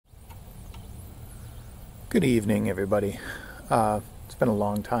Good evening, everybody. It's been a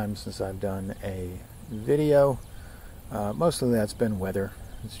long time since I've done a video. Mostly that's been weather.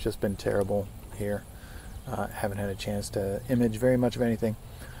 It's just been terrible here. Haven't had a chance to image very much of anything.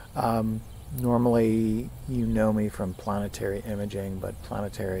 Normally you know me from planetary imaging, but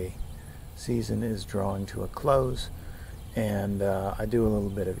planetary season is drawing to a close, and I do a little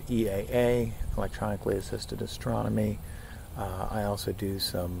bit of EAA, electronically assisted astronomy. I also do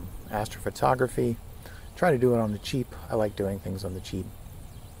some astrophotography. Try to do it on the cheap. I like doing things on the cheap.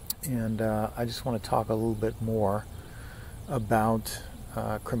 And I just want to talk a little bit more about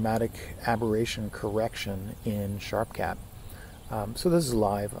chromatic aberration correction in SharpCap. So this is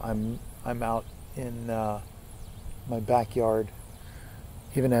live. I'm out in my backyard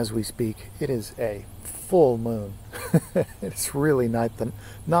even as we speak. It is a full moon. It's really not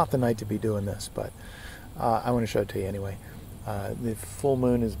the night to be doing this, but I want to show it to you anyway. The full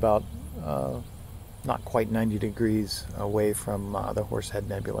moon is about not quite 90 degrees away from the Horsehead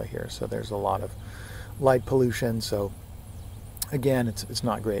Nebula here, so there's a lot of light pollution. So again, it's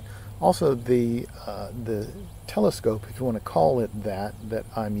not great. Also, the telescope, if you want to call it that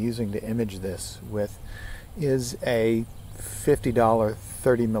I'm using to image this with, is a $50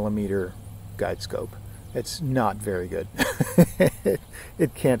 30 millimeter guide scope. It's not very good.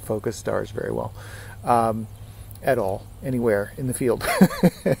 It can't focus stars very well at all anywhere in the field.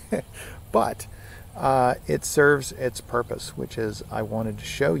 But it serves its purpose, which is I wanted to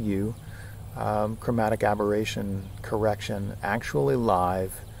show you chromatic aberration correction actually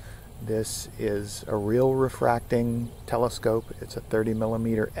live. This is a real refracting telescope. It's a 30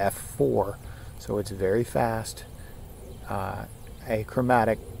 millimeter f4, so it's very fast. A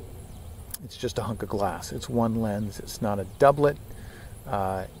chromatic, it's just a hunk of glass. It's one lens. It's not a doublet.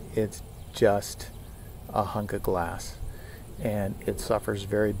 It's just a hunk of glass, and it suffers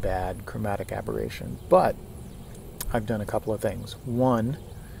very bad chromatic aberration. But I've done a couple of things. One,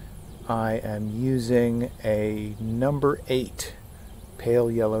 I am using a number 8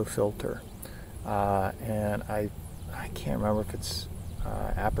 pale yellow filter, and I can't remember if it's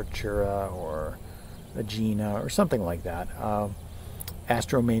Apertura or Agena or something like that.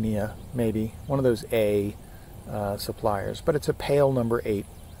 Astromania, maybe one of those A suppliers, but it's a pale number 8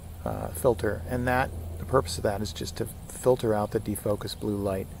 filter, and the purpose of that is just to filter out the defocused blue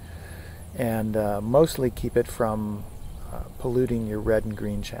light and mostly keep it from polluting your red and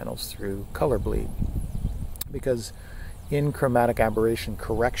green channels through color bleed. Because in chromatic aberration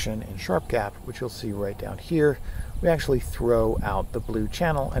correction in SharpCap, which you'll see right down here, we actually throw out the blue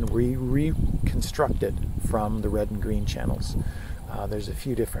channel and reconstruct it from the red and green channels. There's a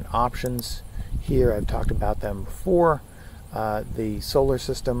few different options here. I've talked about them before. The solar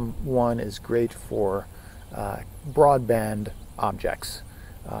system one is great for broadband objects.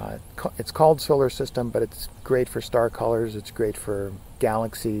 It's called solar system, but it's great for star colors. It's great for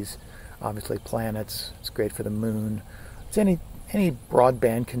galaxies, obviously planets. It's great for the moon. It's any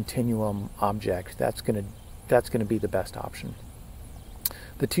broadband continuum object. That's gonna be the best option.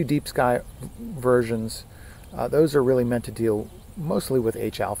 The two deep sky versions, those are really meant to deal mostly with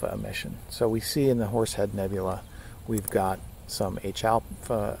H-alpha emission. So we see in the Horsehead Nebula, we've got some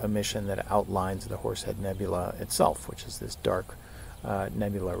H-alpha emission that outlines the Horsehead Nebula itself, which is this dark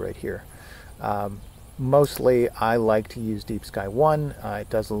nebula right here. Mostly I like to use Deep Sky 1. It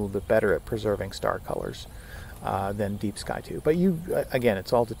does a little bit better at preserving star colors than Deep Sky 2. But again,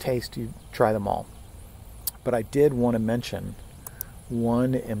 it's all to taste. You try them all. But I did want to mention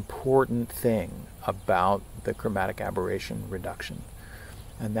one important thing about the chromatic aberration reduction,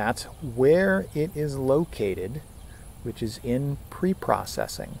 and that's where it is located, which is in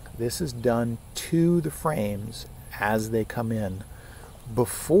preprocessing. This is done to the frames as they come in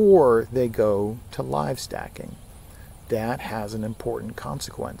before they go to live stacking. That has an important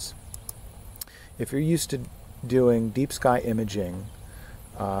consequence. If you're used to doing deep sky imaging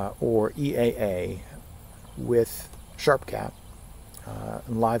or EAA with SharpCap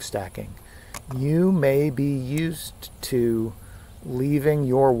and live stacking, you may be used to leaving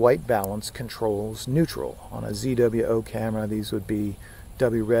your white balance controls neutral. On a ZWO camera, these would be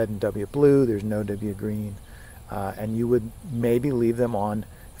W red and W blue. There's no W green. And you would maybe leave them on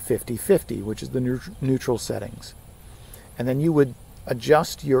 50-50, which is the neutral settings. And then you would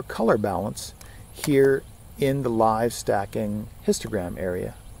adjust your color balance here in the live stacking histogram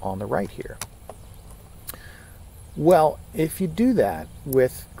area on the right here. Well, if you do that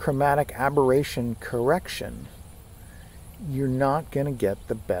with chromatic aberration correction, you're not going to get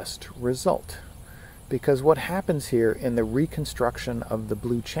the best result. Because what happens here in the reconstruction of the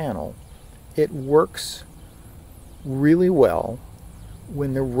blue channel, it works really well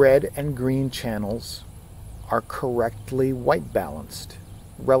when the red and green channels are correctly white balanced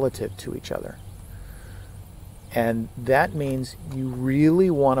relative to each other. And that means you really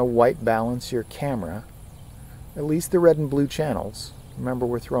want to white balance your camera, at least the red and blue channels. Remember,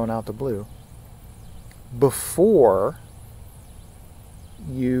 we're throwing out the blue, before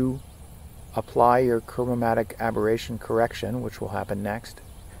you apply your chromatic aberration correction, which will happen next,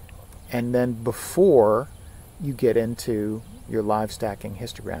 and then before you get into your live stacking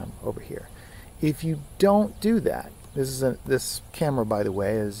histogram over here. If you don't do that, this camera, by the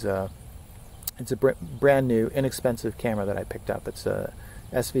way, is it's a brand new, inexpensive camera that I picked up. It's a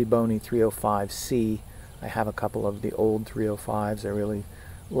SV Bony 305C. I have a couple of the old 305s. I really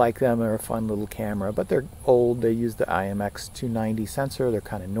like them. They're a fun little camera, but they're old. They use the IMX 290 sensor. They're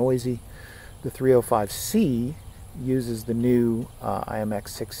kind of noisy. The 305C uses the new IMX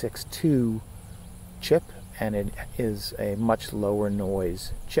 662 chip, and it is a much lower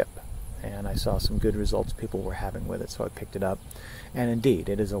noise chip. And I saw some good results people were having with it, so I picked it up. And indeed,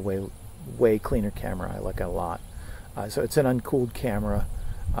 it is a way cleaner camera. I like it a lot. So it's an uncooled camera.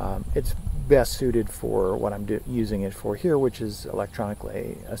 It's best suited for what I'm using it for here, which is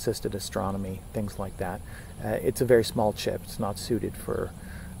electronically assisted astronomy, things like that. It's a very small chip. It's not suited for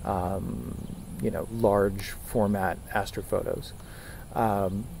large format astrophotos.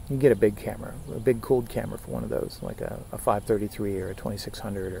 You can get a big camera, a big cooled camera for one of those, like a 533 or a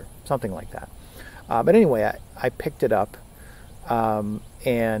 2600 or something like that. But anyway, I picked it up,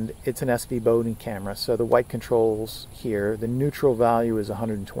 and it's an SV Bony camera. So the white controls here, the neutral value is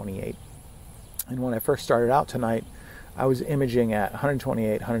 128. And when I first started out tonight, I was imaging at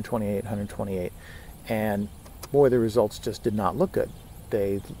 128, 128, 128, and boy, the results just did not look good.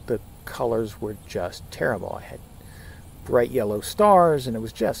 The colors were just terrible. I had bright yellow stars, and it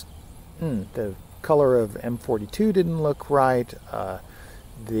was just the color of M42 didn't look right.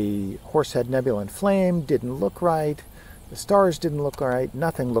 The Horsehead Nebula and Flame didn't look right. The stars didn't look right.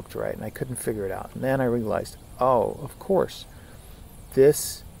 Nothing looked right, and I couldn't figure it out. And then I realized, oh, of course,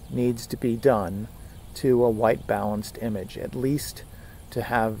 this needs to be done to a white balanced image, at least to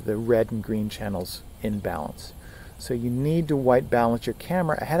have the red and green channels in balance. So you need to white balance your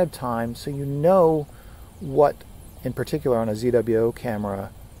camera ahead of time so you know what, in particular on a ZWO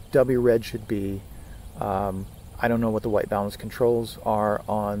camera, W-red should be. I don't know what the white balance controls are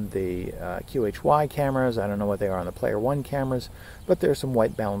on the QHY cameras. I don't know what they are on the Player One cameras, but there's some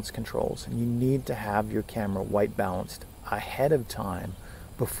white balance controls, and you need to have your camera white balanced ahead of time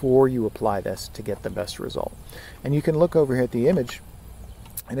before you apply this to get the best result. And you can look over here at the image,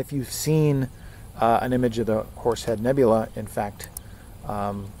 and if you've seen an image of the Horsehead Nebula, in fact,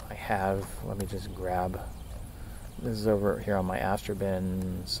 I have, let me just grab, this is over here on my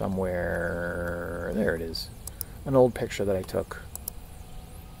Astrobin somewhere, there it is, an old picture that I took.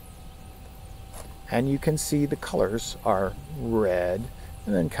 And you can see the colors are red,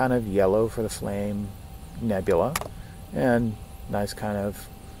 and then kind of yellow for the Flame Nebula, and nice kind of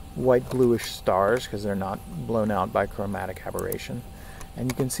white bluish stars because they're not blown out by chromatic aberration.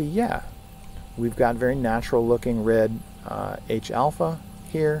 And you can see, yeah, we've got very natural looking red H alpha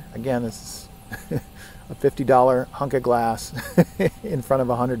here. Again, this is a $50 hunk of glass in front of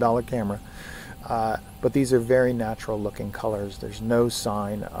a $100 camera. But these are very natural looking colors. There's no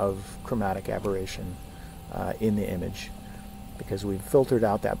sign of chromatic aberration in the image because we've filtered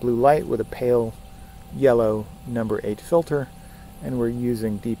out that blue light with a pale yellow number 8 filter, and we're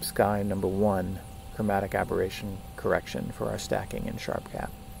using Deep Sky number 1 chromatic aberration correction for our stacking in SharpCap.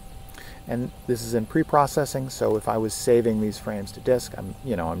 And this is in pre-processing, so if I was saving these frames to disk, I'm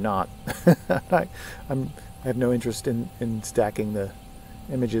not. I have no interest in stacking the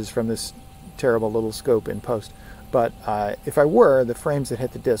images from this terrible little scope in post. But if I were, the frames that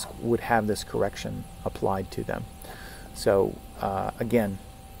hit the disk would have this correction applied to them. So again,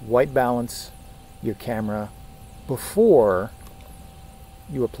 white balance your camera before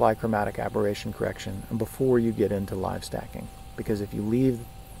you apply chromatic aberration correction and before you get into live stacking. Because if you leave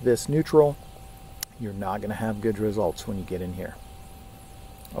this neutral, you're not going to have good results when you get in here.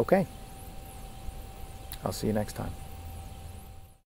 Okay. I'll see you next time.